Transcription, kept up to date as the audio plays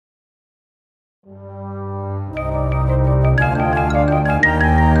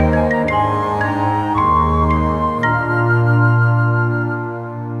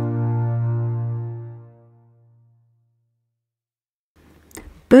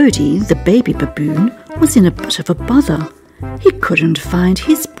Bodi, the baby baboon, was in a bit of a bother. He couldn't find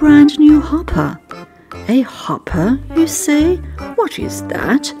his brand new hopper. A hopper, you say? What is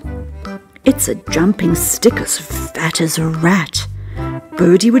that? It's a jumping stick as fat as a rat.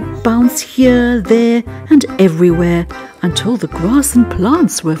 Bodi would bounce here, there, and everywhere until the grass and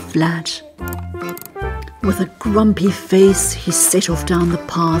plants were flat. With a grumpy face, he set off down the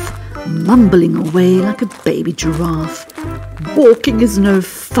path, mumbling away like a baby giraffe. Walking is no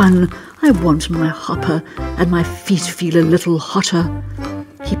fun. I want my hopper, and my feet feel a little hotter.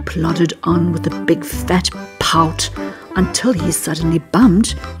 He plodded on with a big fat pout until he suddenly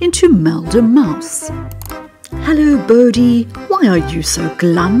bumped into Melda Mouse. "Hello, Bodi. Why are you so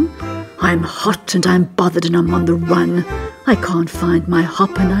glum?" "I'm hot and I'm bothered and I'm on the run. I can't find my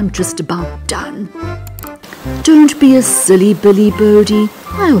hopper and I'm just about done." "Don't be a silly Billy, Bodi.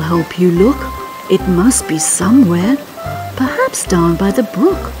 I'll help you look. It must be somewhere, perhaps down by the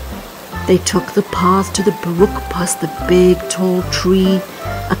brook." They took the path to the brook past the big tall tree.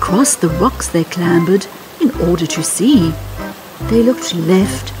 Across the rocks they clambered in order to see. They looked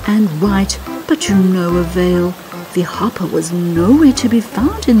left and right, but to no avail. The hopper was nowhere to be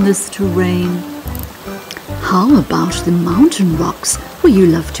found in this terrain. "How about the mountain rocks where you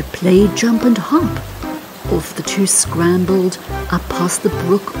love to play, jump and hop?" Off the two scrambled, up past the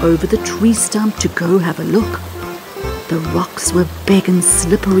brook, over the tree stump to go have a look. The rocks were big and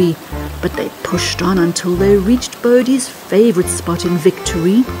slippery, but they pushed on until they reached Bodi's favourite spot in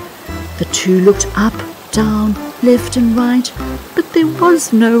victory. The two looked up, down, left and right, but there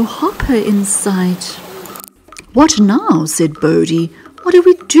was no hopper in sight. "What now?" said Bodi. "What do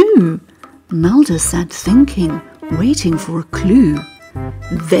we do?" Melda sat thinking, waiting for a clue.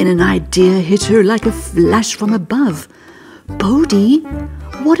 Then an idea hit her like a flash from above. "Bodi,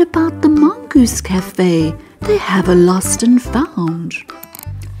 what about the Mongoose Café? They have a lost and found."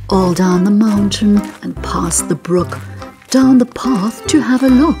 All down the mountain and past the brook, down the path to have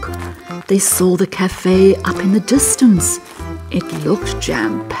a look. They saw the cafe up in the distance. It looked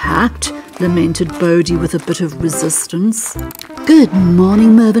jam-packed, lamented Bodi with a bit of resistance. "Good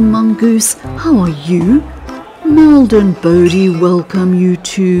morning, Mervyn Mongoose. How are you?" "Melda and Bodi welcome you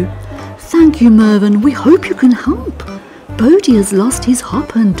too." "Thank you, Mervyn. We hope you can help. Bodi has lost his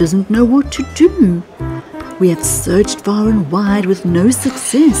hopper and doesn't know what to do. We have searched far and wide with no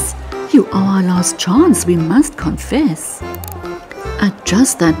success. You are our last chance, we must confess." At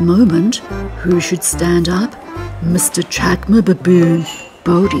just that moment, who should stand up? Mr. Café Baboon,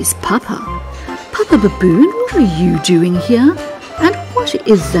 Bodi's papa. "Papa Baboon, what are you doing here? And what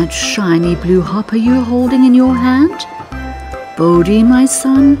is that shiny blue hopper you're holding in your hand?" "Bodi, my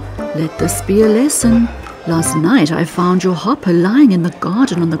son, let this be a lesson. Last night I found your hopper lying in the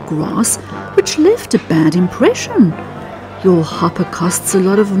garden on the grass, which left a bad impression. Your hopper costs a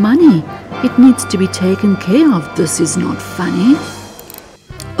lot of money. It needs to be taken care of. This is not funny."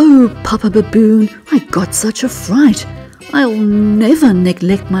 "Oh, Papa Baboon, I got such a fright. I'll never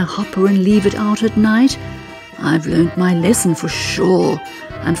neglect my hopper and leave it out at night. I've learned my lesson for sure,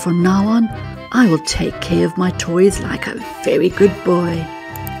 and from now on I will take care of my toys like a very good boy."